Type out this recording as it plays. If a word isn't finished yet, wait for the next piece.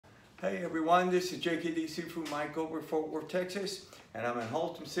Hey everyone, this is Jkd Sifu, Mike over Fort Worth, Texas, and I'm in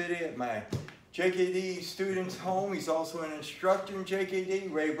Haltom City at my Jkd student's home. He's also an instructor in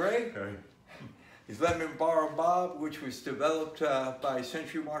Jkd, Ray Bray. Okay. He's let me borrow Bob, which was developed by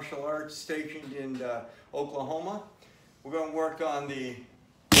Century Martial Arts stationed in Oklahoma. We're going to work on the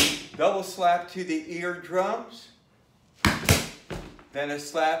double slap to the eardrums, then a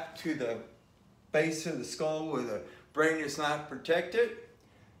slap to the base of the skull where the brain is not protected,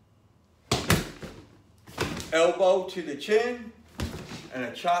 elbow to the chin, and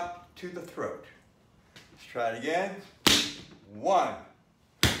a chop to the throat. Let's try it again. 1,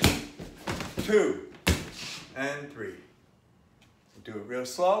 2, and 3. Do it real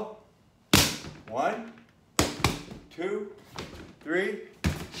slow. 1, 2, 3,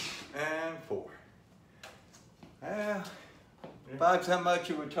 and 4. Well, Bob's not much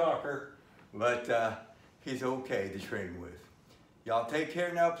of a talker, but he's okay to train with. Y'all take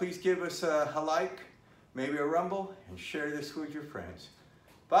care now. Please give us a like, maybe a rumble, and share this with your friends.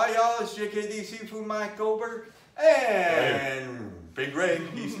 Bye, y'all. It's Jkd Sifu, Mike Goldberg, and Big Ray.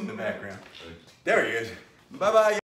 He's in the background. There he is. Bye-bye.